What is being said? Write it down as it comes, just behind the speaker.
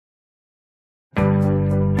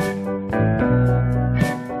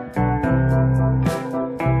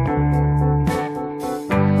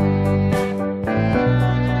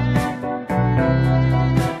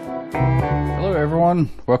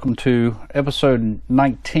everyone, welcome to episode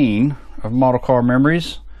 19 of Model Car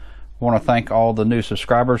Memories. I want to thank all the new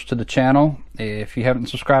subscribers to the channel. If you haven't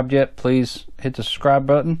subscribed yet, please hit the subscribe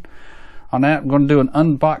button. On that, I'm going to do an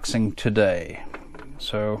unboxing today.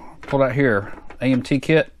 So pull out here, AMT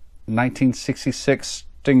kit, 1966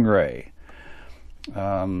 Stingray.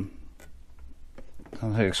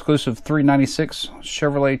 Exclusive 396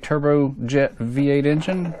 Chevrolet turbojet V8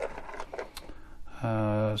 engine.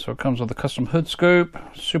 So it comes with a custom hood scoop,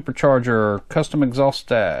 supercharger, custom exhaust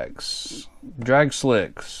stacks, drag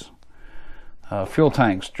slicks, fuel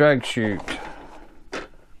tanks, drag chute,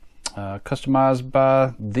 customized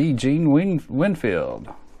by the Gene Winfield.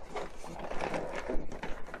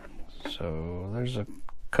 So there's a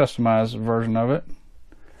customized version of it.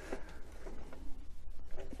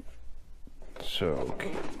 So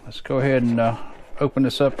let's go ahead and open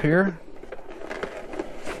this up here.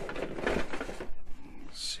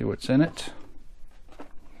 See what's in it.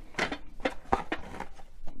 All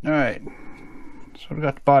right, so we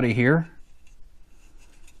got the body here.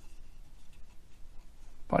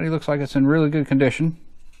 Body looks like it's in really good condition.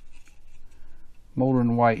 Molded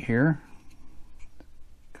in white here.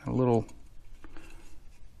 Got a little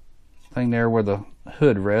thing there where the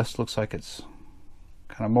hood rests. Looks like it's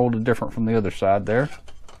kind of molded different from the other side there.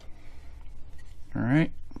 All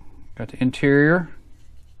right, got the interior.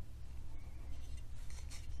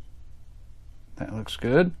 That looks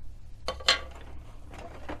good.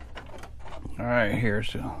 All right,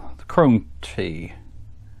 here's the chrome tee.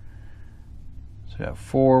 So we have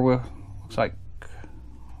four. Looks like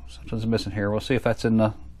something's missing here. We'll see if that's in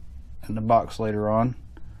the box later on.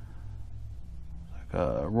 Like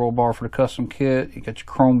a roll bar for the custom kit. You got your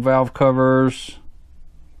chrome valve covers.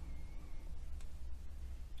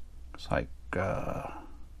 Looks like what are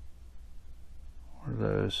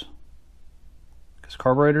those? I guess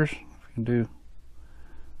carburetors. If you can do.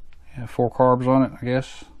 Yeah, 4 carbs on it, I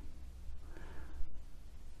guess.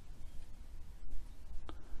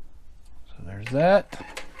 So there's that.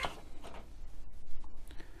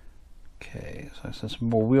 Okay, so I said some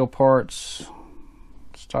more wheel parts,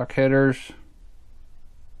 stock headers.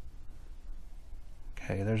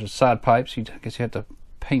 Okay, there's the side pipes. I guess you have to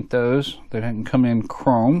paint those. They didn't come in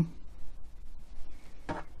chrome.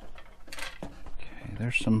 Okay,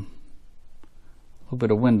 there's some little bit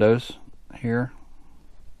of windows here.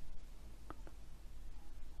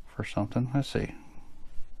 For something. Let's see.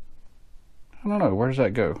 I don't know. Where does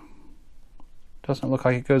that go? Doesn't look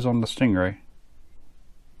like it goes on the Stingray.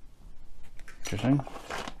 Interesting.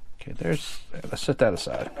 Okay, let's set that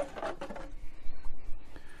aside.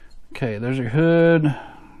 Okay, there's your hood.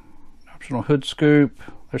 Optional hood scoop.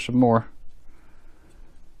 There's some more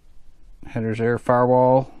headers there.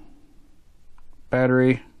 Firewall.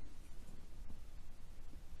 Battery.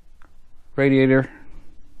 Radiator.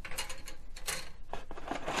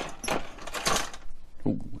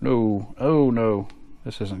 No, oh no,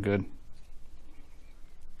 this isn't good.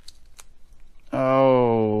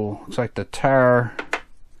 Oh, looks like the tire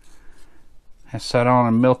has sat on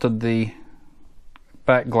and melted the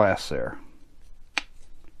back glass there.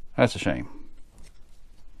 That's a shame.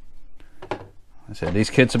 I said these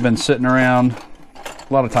kits have been sitting around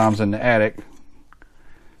a lot of times in the attic.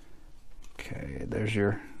 Okay, there's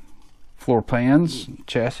your floor pans,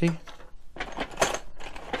 chassis.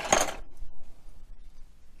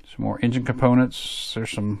 Some more engine components.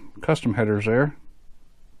 There's some custom headers there.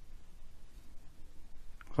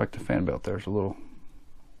 Looks like the fan belt there's a little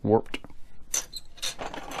warped.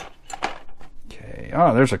 Okay,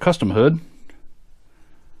 there's a custom hood.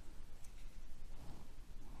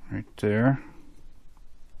 Right there.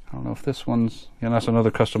 I don't know if this one's, yeah, that's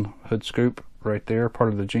another custom hood scoop right there, part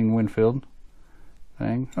of the Gene Winfield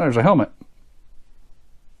thing. Oh, there's a helmet.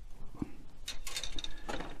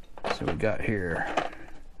 Let's see what we got here.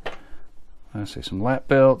 I see some lap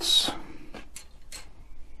belts.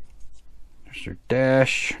 There's your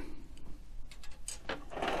dash.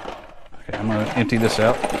 Okay, I'm going to empty this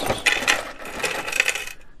out.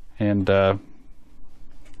 And okay,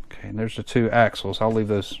 and there's the 2 axles. I'll leave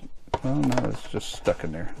those. Oh no, it's just stuck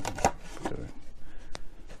in there.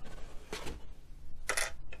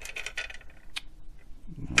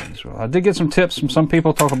 I did get some tips from some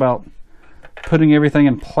people talk about putting everything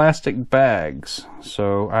in plastic bags,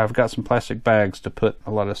 so I've got some plastic bags to put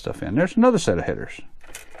a lot of stuff in. There's another set of headers.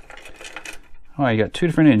 All right, you got 2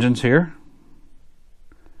 different engines here.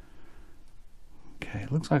 Okay,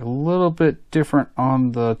 it looks like a little bit different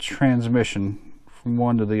on the transmission from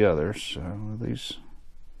one to the other. So these,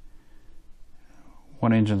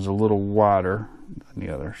 one engine's a little wider than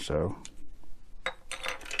the other. So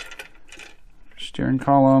steering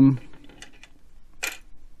column.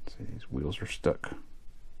 These wheels are stuck.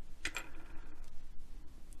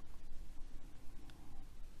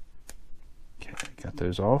 Okay, got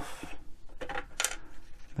those off.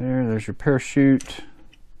 There's your parachute.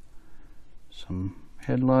 Some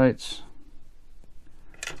headlights.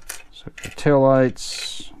 So your tail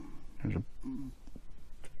lights. There's a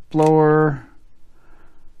blower.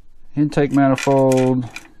 Intake manifold.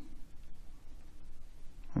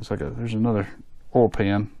 Looks like there's another oil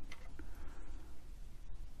pan.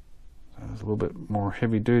 It's a little bit more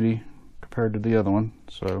heavy duty compared to the other one,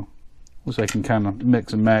 so looks like you can kind of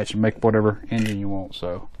mix and match and make whatever engine you want.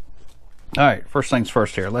 So, all right, first things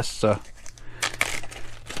first here. Let's. I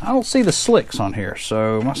don't see the slicks on here,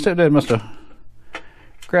 so my stepdad must have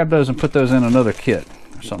grabbed those and put those in another kit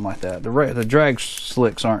or something like that. The drag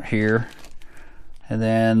slicks aren't here, and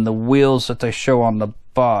then the wheels that they show on the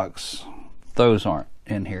box, those aren't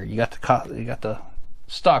in here. You got the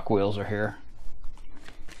stock wheels are here.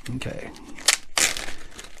 Okay,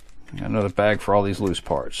 got another bag for all these loose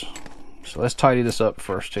parts. So let's tidy this up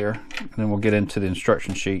first here, and then we'll get into the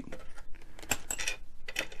instruction sheet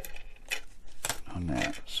on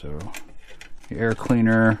that. So the air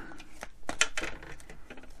cleaner,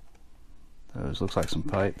 those looks like some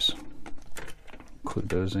pipes. Include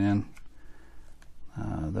those in.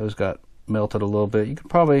 Those got melted a little bit. You can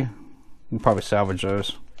probably salvage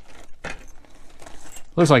those.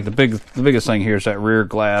 Looks like the biggest thing here is that rear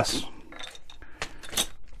glass.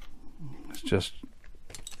 It's just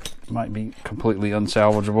might be completely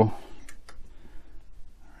unsalvageable.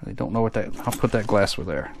 Really don't know what that. I'll put that glass with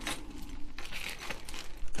there.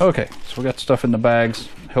 Okay, so we got stuff in the bags.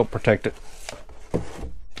 Help protect it.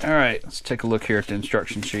 All right, let's take a look here at the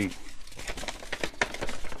instruction sheet.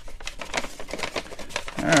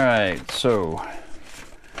 All right, so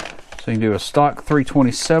you can do a stock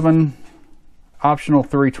 327. Optional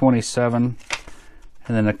 327,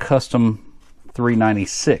 and then a custom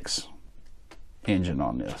 396 engine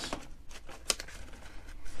on this.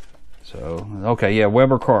 So, okay, yeah,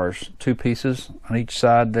 Weber cars, 2 pieces on each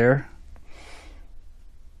side there.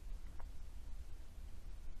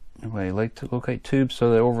 Anyway, locate tubes so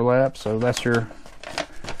they overlap. So that's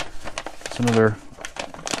another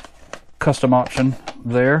custom option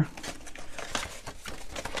there.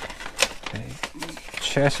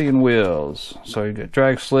 Chassis and wheels. So you get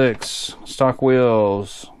drag slicks, stock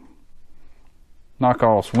wheels,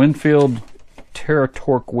 knockoffs, Winfield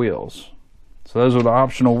Terratorque wheels. So those are the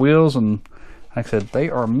optional wheels, and like I said, they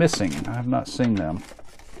are missing. I have not seen them.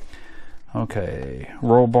 Okay,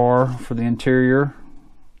 roll bar for the interior,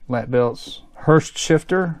 lap belts, Hurst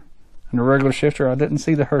shifter, and the regular shifter. I didn't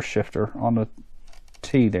see the Hurst shifter on the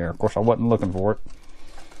T there. Of course, I wasn't looking for it.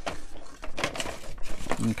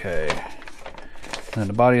 Okay. And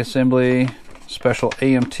the body assembly, special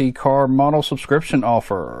AMT car model subscription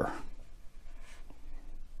offer.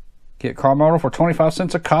 Get car model for 25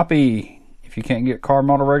 cents a copy if you can't get car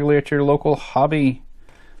model regularly at your local hobby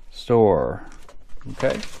store.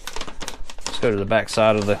 Okay, let's go to the back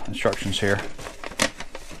side of the instructions here.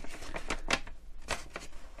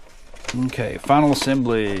 Okay, final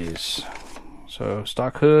assemblies. So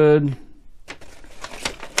stock hood.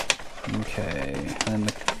 Okay, and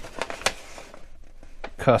the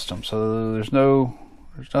custom. So there's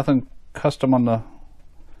nothing custom on the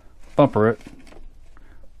bumper.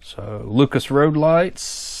 So Lucas road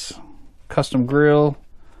lights, custom grill.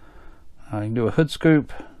 You can do a hood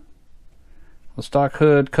scoop, a stock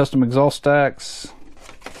hood, custom exhaust stacks.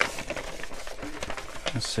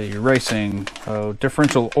 Let's see, racing,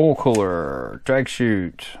 differential oil cooler, drag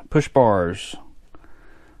chute, push bars,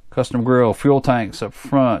 custom grill, fuel tanks up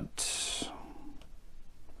front.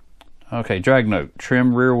 Okay, drag note,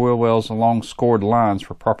 trim rear wheel wells along scored lines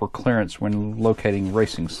for proper clearance when locating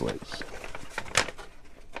racing slicks.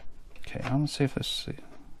 Okay, I'm gonna see if I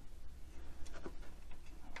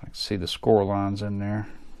can see the score lines in there.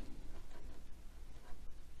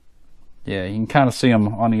 Yeah, you can kind of see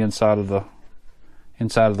them on the inside of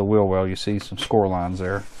the wheel well. You see some score lines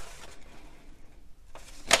there.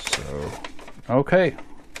 So, okay.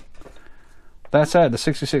 That's the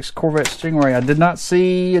 66 Corvette Stingray. I did not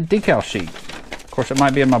see a decal sheet. Of course, it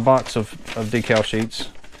might be in my box of decal sheets.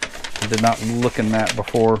 I did not look in that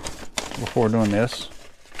before doing this.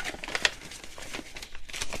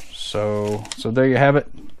 So there you have it.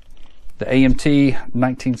 The AMT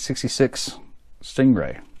 1966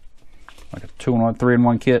 Stingray. Like a 2-in-1,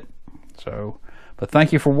 3-in-1 kit. So, but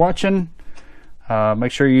thank you for watching.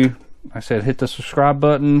 Make sure you, like I said, hit the subscribe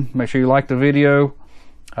button. Make sure you like the video.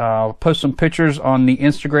 I'll post some pictures on the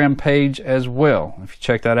Instagram page as well. If you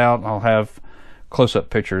check that out, I'll have close-up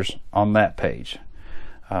pictures on that page.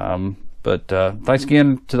 But thanks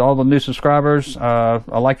again to all the new subscribers.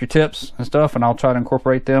 I like your tips and stuff, and I'll try to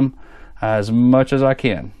incorporate them as much as I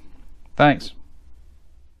can. Thanks.